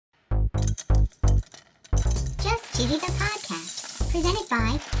Just Cheesy the Podcast, presented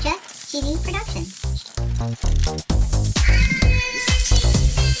by Just Cheesy Productions.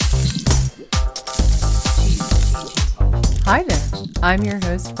 Hi there, I'm your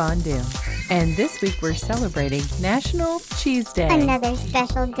host Fondue, and this week we're celebrating National Cheese Day. Another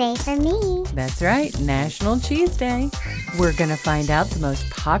special day for me. That's right, National Cheese Day. We're going to find out the most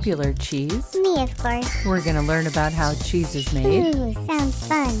popular cheese. Me, of course. We're going to learn about how cheese is made. Ooh, sounds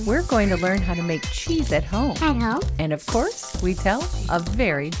fun. We're going to learn how to make cheese at home. At home? And of course, we tell a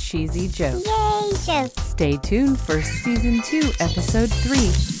very cheesy joke. Yay, jokes. Stay tuned for Season 2, Episode 3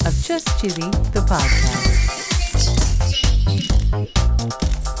 of Just Cheesy, the podcast.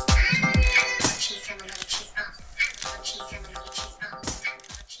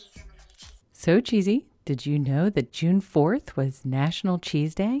 So cheesy, did you know that June 4th was National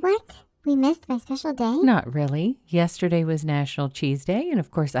Cheese Day? What? We missed my special day? Not really. Yesterday was National Cheese Day, and of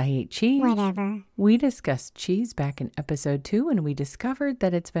course I hate cheese. Whatever. We discussed cheese back in episode 2, and we discovered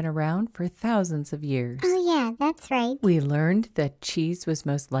that it's been around for thousands of years. Oh, yeah, that's right. We learned that cheese was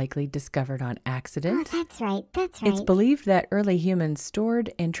most likely discovered on accident. Oh, that's right. That's right. It's believed that early humans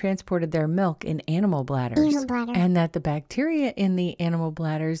stored and transported their milk in animal bladders. Animal bladder. And that the bacteria in the animal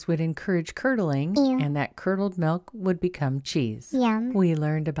bladders would encourage curdling, Ew. and that curdled milk would become cheese. Yum. We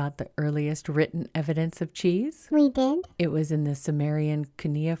learned about the earliest written evidence of cheese. We did? It was in the Sumerian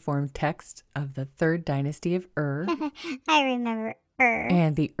cuneiform text of the 3rd dynasty of Ur. I remember.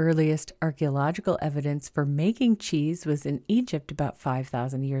 And the earliest archaeological evidence for making cheese was in Egypt about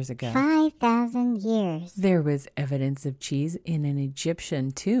 5,000 years ago. 5,000 years. There was evidence of cheese in an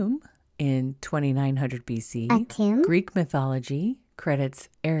Egyptian tomb in 2900 BC. A tomb? Greek mythology credits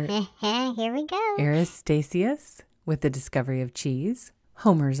Here we go. Aristasius with the discovery of cheese.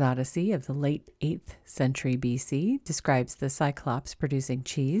 Homer's Odyssey of the late 8th century BC describes the Cyclops producing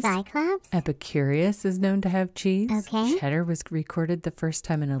cheese. Cyclops? Epicurus is known to have cheese. Okay. Cheddar was recorded the first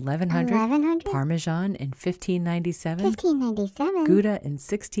time in 1100. 1100? Parmesan in 1597. 1597? Gouda in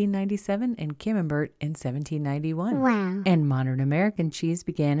 1697 and Camembert in 1791. Wow. And modern American cheese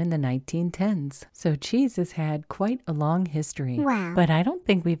began in the 1910s. So cheese has had quite a long history. Wow. But I don't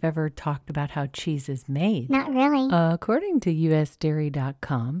think we've ever talked about how cheese is made. Not really. According to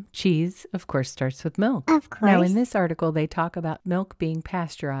usdairy.com, cheese, of course, starts with milk. Of course. Now, in this article, they talk about milk being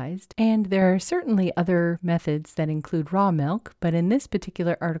pasteurized, and there are certainly other methods that include raw milk, but in this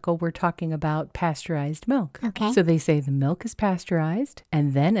particular article, we're talking about pasteurized milk. Okay. So they say the milk is pasteurized,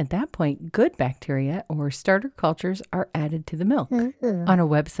 and then at that point, good bacteria or starter cultures are added to the milk. Ooh. On a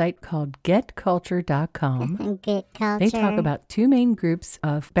website called getculture.com, Good culture. they talk about two main groups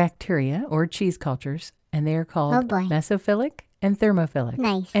of bacteria or cheese cultures, and they are called Oh, boy. mesophilic and thermophilic.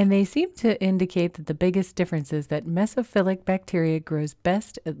 Nice. And they seem to indicate that the biggest difference is that mesophilic bacteria grows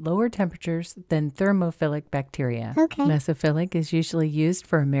best at lower temperatures than thermophilic bacteria. Okay. Mesophilic is usually used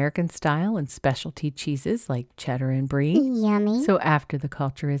for American style and specialty cheeses like cheddar and brie. Yummy. So after the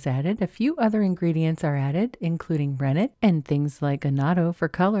culture is added, a few other ingredients are added, including rennet and things like annatto for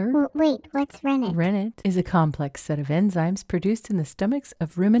color. Wait, what's rennet? Rennet is a complex set of enzymes produced in the stomachs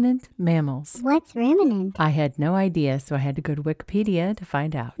of ruminant mammals. What's ruminant? I had no idea, so I had to go to Wikipedia to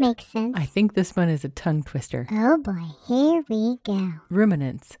find out. Makes sense. I think this one is a tongue twister. Oh boy, here we go.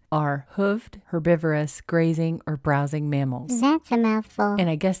 Ruminants are hoofed, herbivorous, grazing, or browsing mammals. That's a mouthful. And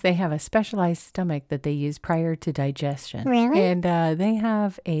I guess they have a specialized stomach that they use prior to digestion. Really? And they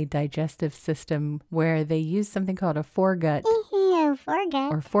have a digestive system where they use something called a foregut Ew, forget.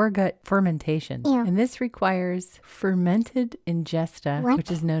 or foregut fermentation. Ew. And this requires fermented ingesta, What?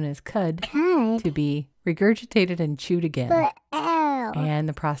 which is known as cud, Cud. to be regurgitated and chewed again. Ew. And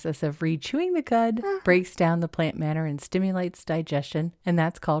the process of re-chewing the cud breaks down the plant matter and stimulates digestion, and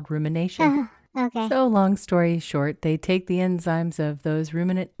that's called rumination. Okay. So long story short, they take the enzymes of those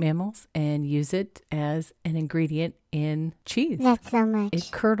ruminant mammals and use it as an ingredient in cheese. That's so much. It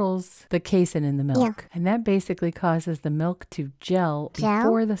curdles the casein in the milk, and that basically causes the milk to gel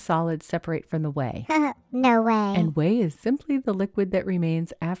before the solids separate from the whey. No way. And whey is simply the liquid that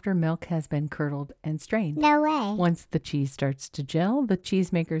remains after milk has been curdled and strained. No way. Once the cheese starts to gel, the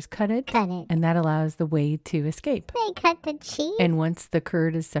cheesemakers cut it, Cut it. and that allows the whey to escape. They cut the cheese? And once the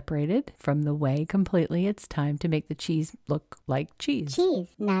curd is separated from the whey completely, it's time to make the cheese look like cheese. Cheese,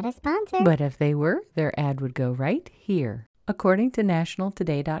 not a sponsor. But if they were, their ad would go right here. According to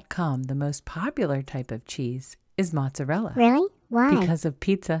nationaltoday.com, the most popular type of cheese is mozzarella. Really? Why? Because of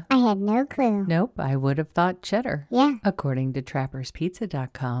pizza. I had no clue. Nope, I would have thought cheddar. Yeah. According to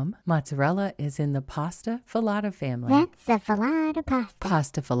TrappersPizza.com, mozzarella is in the pasta filata family. That's a filata pasta.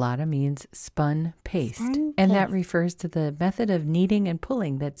 Pasta filata means spun paste, Spun and that paste. refers to the method of kneading and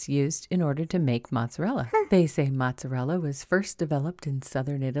pulling that's used in order to make mozzarella. They say mozzarella was first developed in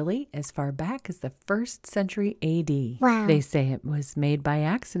southern Italy as far back as the 1st century AD. Wow. They say it was made by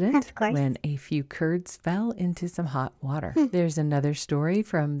accident Of course. when a few curds fell into some hot water. There's another story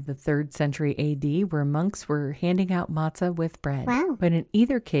from the 3rd century AD where monks were handing out matzah with bread. Wow. But in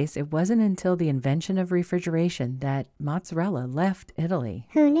either case, it wasn't until the invention of refrigeration that mozzarella left Italy.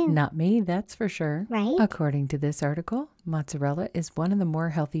 Who knew? Not me, that's for sure. Right? According to this article, mozzarella is one of the more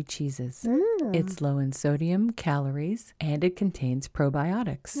healthy cheeses. Ooh. It's low in sodium, calories, and it contains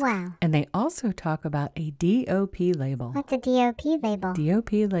probiotics. Wow. And they also talk about a DOP label. What's a DOP label?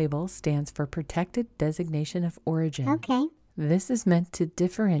 DOP label stands for Protected Designation of Origin. Okay. This is meant to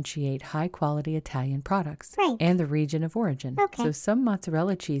differentiate high-quality Italian products Right. and the region of origin. Okay. So some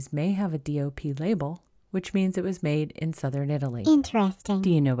mozzarella cheese may have a DOP label, which means it was made in southern Italy. Interesting. Do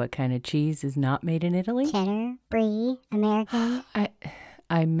you know what kind of cheese is not made in Italy? Cheddar, brie, American.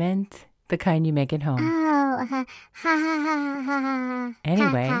 I meant the kind you make at home. Oh, ha ha ha ha ha.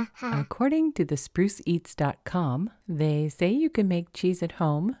 Anyway, Ha, ha, ha. according to the spruceeats.com, they say you can make cheese at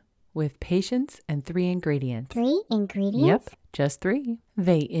home with patience and 3 ingredients. 3 ingredients? Yep, just 3.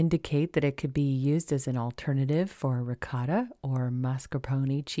 They indicate that it could be used as an alternative for ricotta or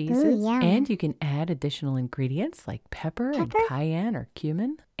mascarpone cheeses. yum. And you can add additional ingredients like pepper and Pepper? cayenne or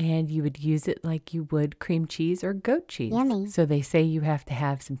cumin. And you would use it like you would cream cheese or goat cheese. Yummy. So they say you have to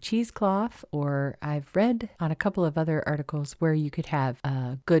have some cheesecloth, or I've read on a couple of other articles where you could have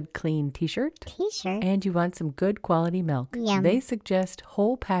a good clean t-shirt. T-shirt. And you want some good quality milk. Yum. They suggest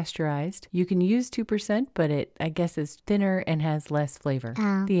whole pasteurized. You can use 2%, but it, I guess, is thinner and has less flavor.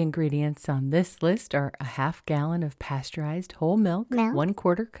 Oh. The ingredients on this list are a half gallon of pasteurized whole milk, Milk.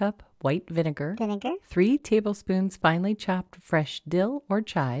 1/4 cup white vinegar, Vinegar. 3 tablespoons finely chopped fresh dill or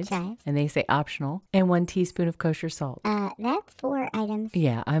chives, Chives. and they say optional, and 1 teaspoon of kosher salt. That's 4 items.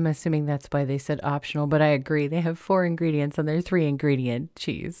 Yeah, I'm assuming that's why they said optional, but I agree. They have 4 ingredients on their 3 ingredient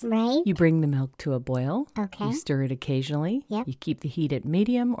cheese. Right? You bring the milk to a boil. Okay. You stir it occasionally. Yep. You keep the heat at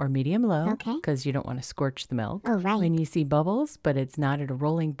medium or medium low Okay. because you don't want to scorch the milk. Oh, right. When you see bubbles, but it's not at a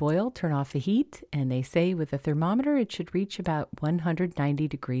rolling boil, turn off the heat. And they say with a thermometer, it should reach about 190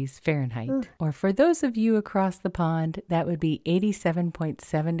 degrees Fahrenheit. Or for those of you across the pond, that would be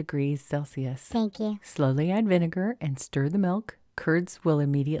 87.7 degrees Celsius. Thank you. Slowly add vinegar and stir the milk. Curds will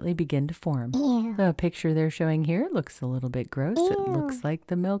immediately begin to form. Ew. The picture they're showing here looks a little bit gross. It Ew. looks like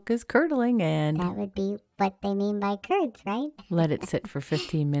the milk is curdling, and That would be what they mean by curds, right? let it sit for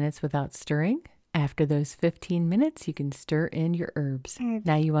 15 minutes without stirring. After those 15 minutes, you can stir in your herbs. Herbs.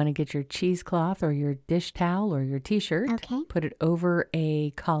 Now you want to get your cheesecloth or your dish towel or your t-shirt. Okay. Put it over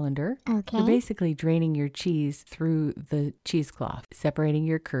a colander. Okay. You're basically draining your cheese through the cheesecloth, separating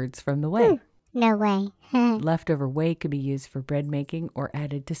your curds from the whey. No way. Leftover whey could be used for bread making or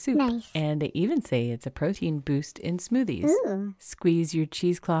added to soup. Nice. And they even say it's a protein boost in smoothies. Ooh. Squeeze your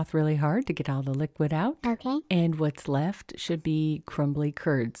cheesecloth really hard to get all the liquid out. Okay. And what's left should be crumbly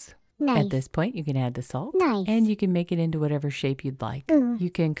curds. Nice. At this point, you can add the salt. Nice. And you can make it into whatever shape you'd like. Ooh.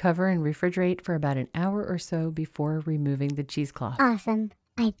 You can cover and refrigerate for about an hour or so before removing the cheesecloth. Awesome.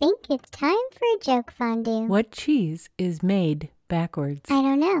 I think it's time for a joke fondue. What cheese is made backwards? I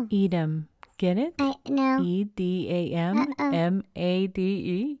don't know. Edam. Get it? No. Edam. Made.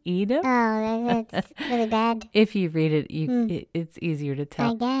 Edam. Oh, that's really bad. If you read it, it's easier to I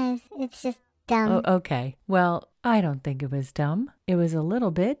tell. guess. It's just dumb. Oh, okay. Well, I don't think it was dumb. It was a little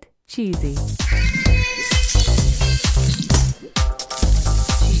bit cheesy.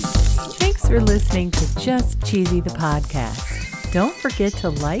 Thanks for listening to Just Cheesy the podcast. Don't forget to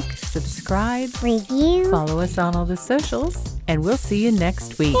like, subscribe, Review. follow us on all the socials, and we'll see you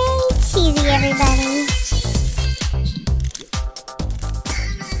next week. Stay cheesy, everybody.